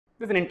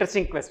This is an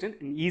interesting question,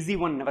 an easy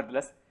one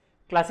nevertheless.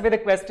 Classify the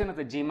question as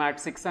a GMAT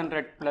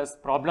 600 plus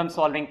problem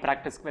solving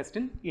practice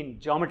question in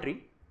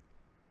geometry.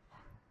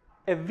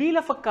 A wheel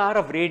of a car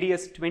of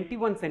radius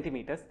 21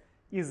 centimeters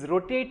is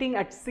rotating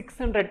at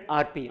 600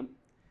 rpm.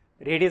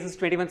 Radius is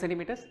 21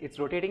 centimeters, it's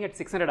rotating at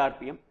 600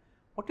 rpm.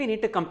 What we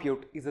need to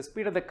compute is the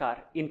speed of the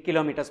car in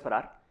kilometers per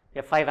hour. We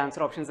have 5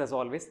 answer options as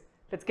always.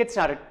 Let's get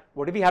started.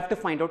 What do we have to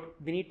find out?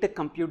 We need to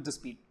compute the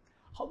speed.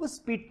 How is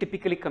speed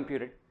typically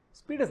computed?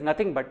 Speed is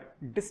nothing but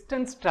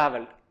distance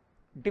traveled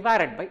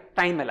divided by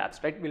time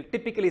elapsed, right? We'll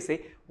typically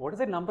say, what is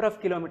the number of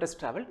kilometers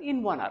traveled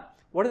in 1 hour?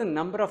 What is the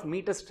number of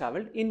meters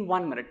traveled in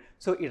 1 minute?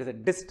 So it is a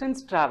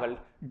distance traveled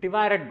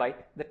divided by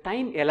the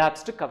time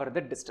elapsed to cover the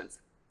distance,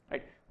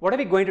 right? What are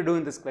we going to do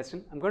in this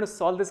question? I'm going to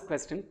solve this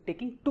question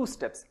taking 2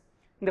 steps.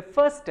 In the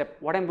first step,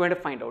 what I'm going to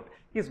find out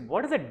is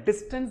what is the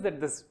distance that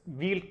this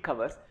wheel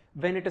covers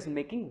when it is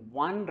making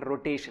one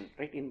rotation,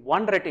 right? In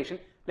one rotation,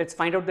 let's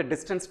find out the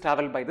distance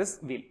traveled by this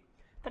wheel.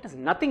 That is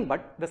nothing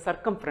but the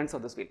circumference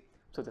of this wheel.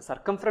 So the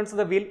circumference of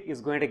the wheel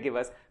is going to give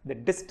us the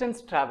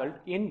distance traveled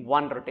in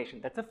one rotation.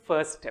 That's the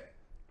first step,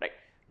 right?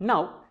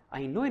 Now,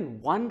 I know in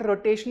one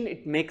rotation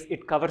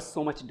it covers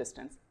so much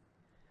distance.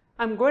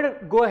 I'm going to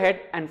go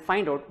ahead and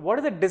find out what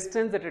is the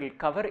distance that it will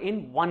cover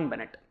in 1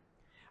 minute.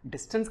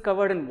 Distance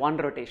covered in one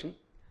rotation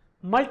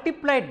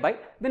multiplied by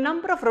the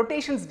number of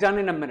rotations done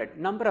in a minute,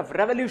 number of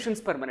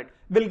revolutions per minute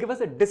will give us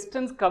a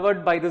distance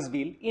covered by this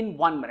wheel in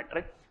 1 minute,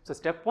 right? So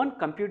step 1,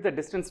 compute the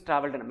distance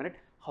traveled in a minute.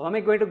 How am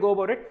I going to go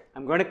about it?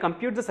 I'm going to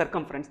compute the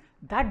circumference.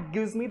 That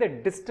gives me the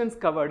distance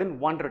covered in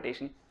one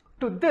rotation.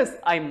 To this,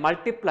 I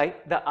multiply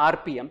the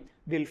RPM.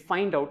 We'll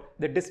find out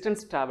the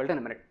distance traveled in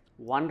a minute.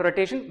 One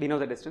rotation, we know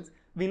the distance.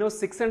 We know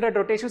 600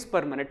 rotations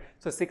per minute.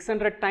 So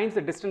 600 times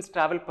the distance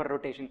traveled per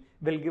rotation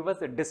will give us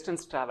the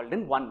distance traveled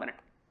in 1 minute.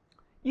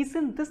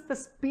 Isn't this the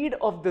speed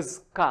of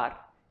this car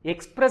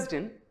expressed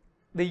in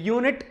the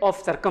unit of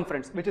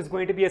circumference, which is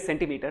going to be a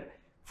centimeter,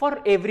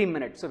 for every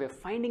minute? So we are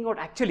finding out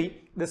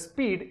actually the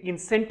speed in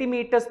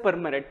centimeters per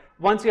minute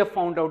once we have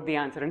found out the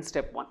answer in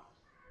step 1.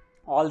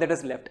 All that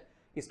is left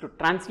is to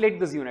translate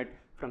this unit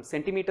from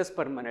centimeters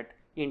per minute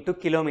into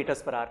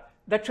kilometers per hour.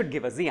 That should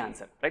give us the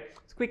answer, right?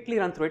 So quickly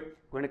run through it.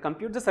 We're going to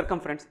compute the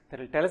circumference. That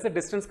will tell us the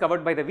distance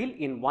covered by the wheel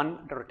in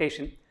one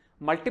rotation.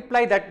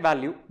 Multiply that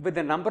value with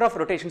the number of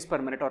rotations per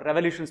minute or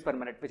revolutions per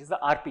minute, which is the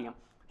RPM.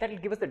 That will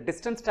give us the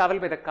distance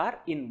traveled by the car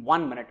in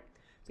 1 minute.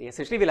 So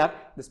essentially we'll have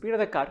the speed of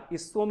the car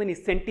is so many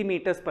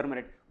centimeters per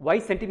minute. Why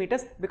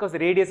centimeters? Because the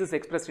radius is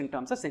expressed in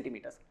terms of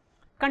centimeters.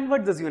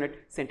 Convert this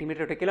unit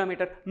centimeter to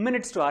kilometer,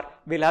 minutes to hour,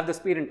 we'll have the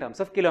speed in terms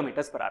of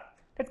kilometers per hour.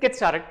 Let's get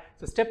started.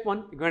 So step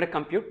 1, we're going to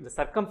compute the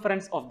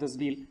circumference of this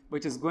wheel,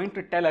 which is going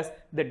to tell us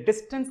the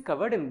distance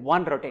covered in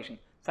one rotation.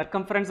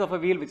 Circumference of a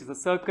wheel, which is a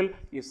circle,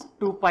 is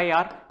 2 pi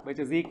r, which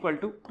is equal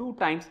to 2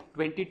 times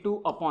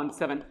 22 upon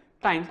 7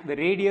 times the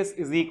radius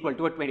is equal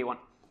to a 21.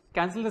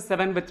 Cancel the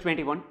 7 with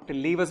 21 to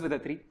leave us with a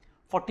 3.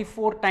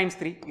 44 times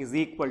 3 is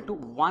equal to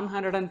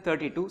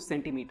 132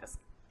 centimeters.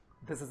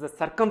 This is the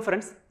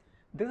circumference.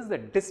 This is the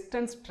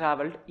distance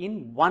traveled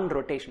in one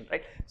rotation,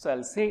 right? So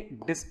I'll say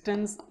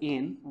distance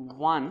in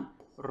one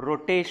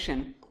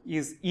rotation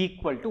is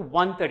equal to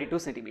 132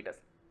 centimeters.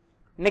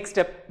 Next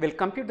step, we'll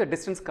compute the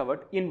distance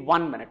covered in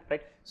 1 minute,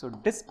 right? So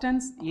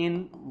distance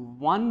in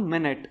 1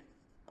 minute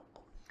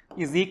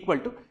is equal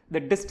to the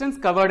distance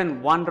covered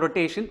in one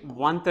rotation,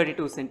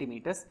 132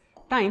 centimeters,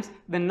 times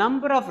the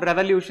number of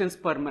revolutions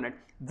per minute.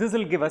 This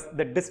will give us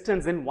the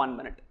distance in 1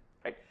 minute,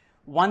 right?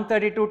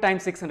 132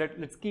 times 600,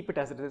 let's keep it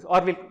as it is,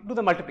 or we'll do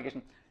the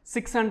multiplication.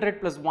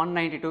 600 plus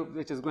 192,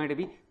 which is going to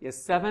be a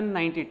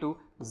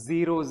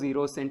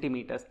 792.00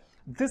 centimeters.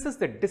 This is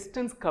the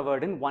distance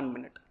covered in 1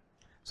 minute.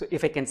 So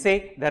if I can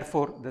say,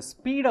 therefore, the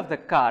speed of the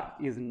car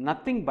is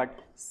nothing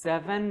but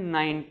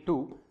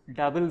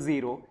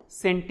 792.00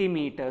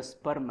 centimeters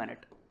per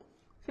minute.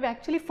 So we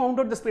actually found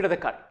out the speed of the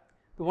car.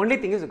 The only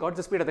thing is we got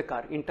the speed of the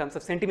car in terms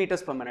of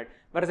centimeters per minute,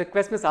 whereas the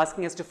question is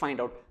asking us to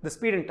find out the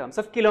speed in terms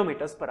of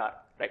kilometers per hour,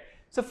 right?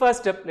 So first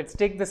step, let's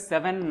take the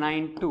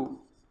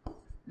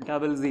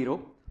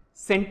 792.00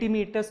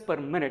 centimeters per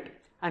minute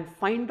and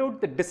find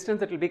out the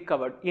distance that will be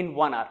covered in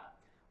 1 hour.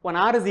 1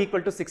 hour is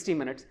equal to 60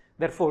 minutes.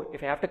 Therefore,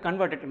 if I have to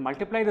convert it and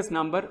multiply this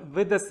number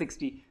with the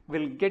 60,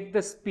 we'll get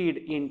the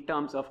speed in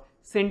terms of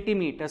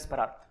centimeters per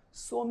hour.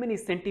 So many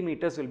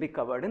centimeters will be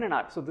covered in an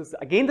hour. So this is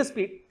again the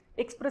speed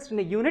expressed in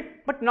a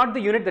unit, but not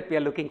the unit that we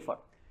are looking for.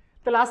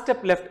 The last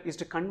step left is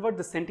to convert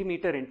the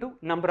centimeter into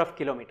number of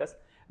kilometers.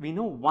 We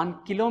know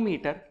 1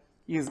 kilometer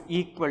is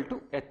equal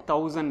to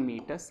 1,000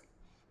 meters.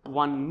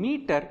 1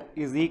 meter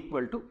is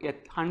equal to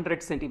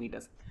 100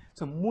 centimeters.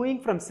 So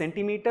moving from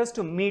centimeters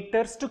to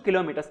meters to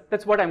kilometers,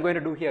 that's what I'm going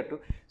to do here too.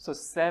 So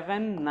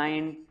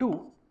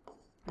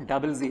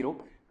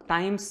 792.00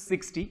 times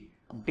 60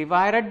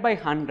 divided by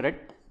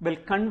 100 will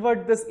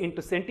convert this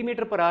into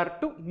centimeter per hour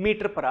to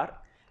meter per hour.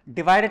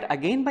 Divided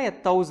again by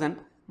 1,000,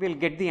 we'll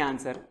get the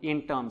answer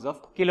in terms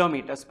of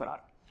kilometers per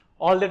hour.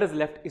 All that is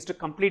left is to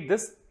complete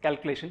this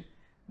calculation.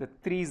 The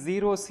 3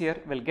 zeros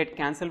here will get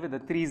cancelled with the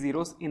 3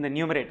 zeros in the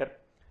numerator.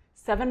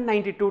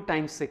 792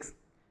 times 6,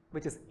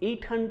 which is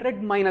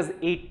 800 minus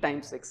 8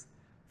 times 6,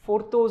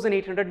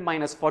 4800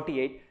 minus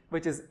 48,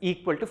 which is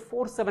equal to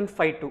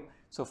 4752.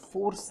 So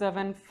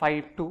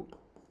 4752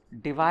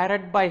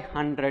 divided by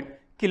 100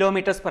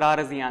 kilometers per hour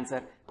is the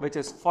answer, which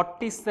is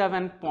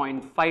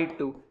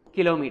 47.52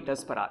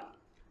 kilometers per hour.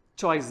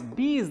 Choice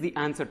B is the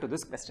answer to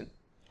this question.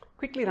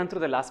 Quickly run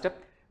through the last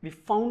step. We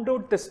found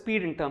out the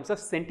speed in terms of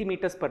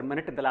centimeters per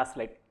minute in the last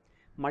slide.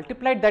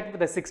 Multiplied that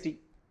with a 60,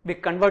 we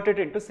converted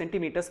it into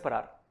centimeters per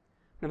hour.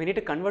 Now we need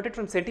to convert it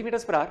from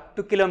centimeters per hour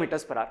to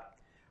kilometers per hour.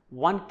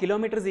 1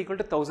 kilometer is equal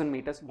to 1000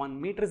 meters,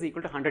 1 meter is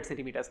equal to 100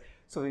 centimeters.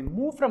 So we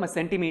move from a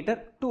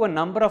centimeter to a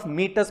number of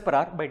meters per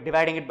hour by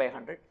dividing it by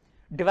 100.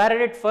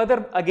 Divided it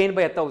further again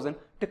by 1000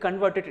 to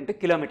convert it into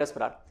kilometers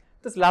per hour.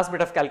 This last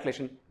bit of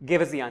calculation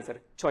gave us the answer.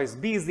 Choice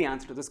B is the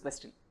answer to this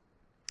question.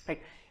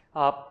 Right.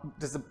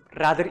 This is a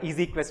rather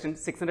easy question,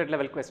 600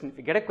 level question. If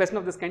you get a question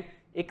of this kind,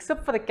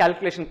 except for the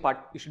calculation part,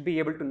 you should be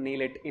able to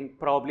nail it in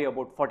probably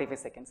about 45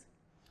 seconds.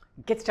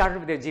 Get started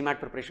with your GMAT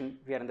preparation.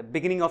 We are in the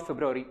beginning of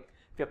February.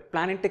 If you are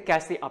planning to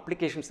catch the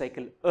application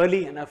cycle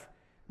early enough,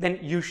 then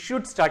you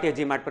should start your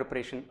GMAT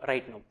preparation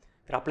right now.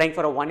 If you are applying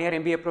for a one-year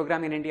MBA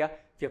program in India,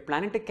 if you are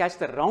planning to catch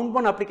the round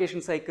 1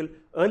 application cycle,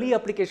 early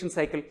application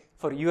cycle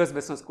for US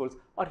business schools,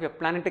 or if you are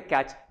planning to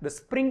catch the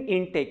spring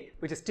intake,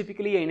 which is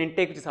typically an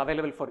intake which is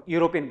available for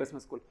European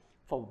business school,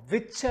 for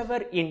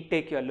whichever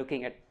intake you are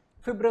looking at,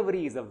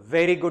 February is a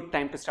very good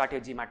time to start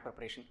your GMAT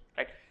preparation,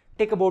 right?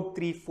 Take about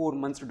 3-4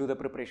 months to do the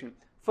preparation.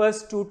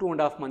 First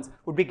 2-2.5 months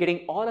would be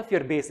getting all of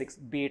your basics,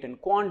 be it in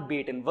quant, be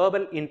it in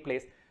verbal, in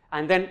place.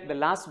 And then the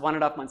last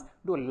 1.5 months,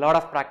 do a lot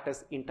of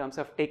practice in terms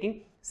of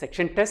taking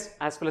section tests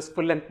as well as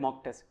full length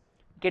mock tests.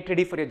 Get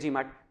ready for your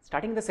GMAT,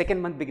 starting the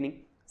second month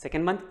beginning,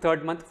 second month,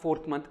 third month,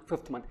 fourth month,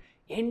 fifth month.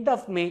 End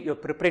of May, your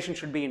preparation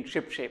should be in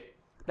ship shape.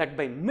 That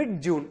by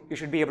mid-June, you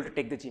should be able to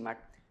take the GMAT.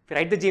 If you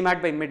write the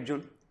GMAT by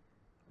mid-June,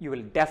 you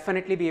will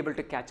definitely be able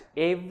to catch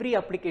every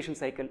application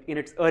cycle in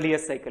its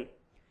earliest cycle.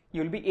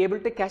 You will be able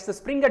to catch the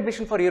spring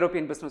admission for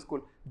European Business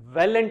School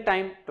well in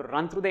time to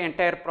run through the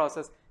entire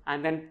process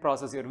and then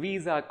process your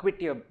visa, quit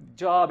your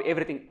job,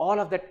 everything. All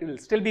of that will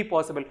still be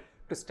possible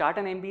to start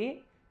an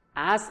MBA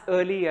as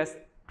early as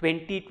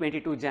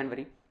 2022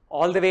 January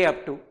all the way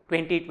up to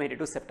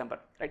 2022 September.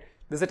 Right?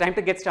 This is the time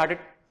to get started.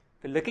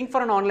 If you're looking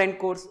for an online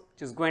course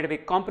which is going to be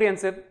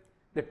comprehensive,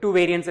 the two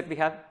variants that we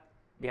have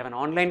an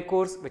online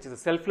course which is a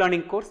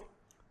self-learning course.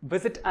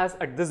 Visit us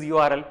at this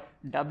URL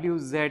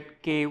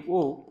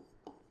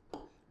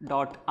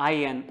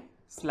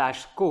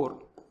wzko.in/core,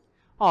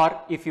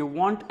 or if you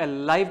want a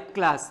live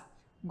class,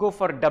 go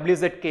for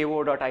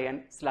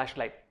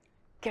wzko.in/live.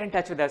 Get in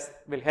touch with us.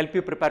 We'll help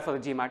you prepare for the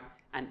GMAT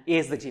and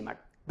ace the GMAT.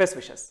 Best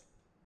wishes.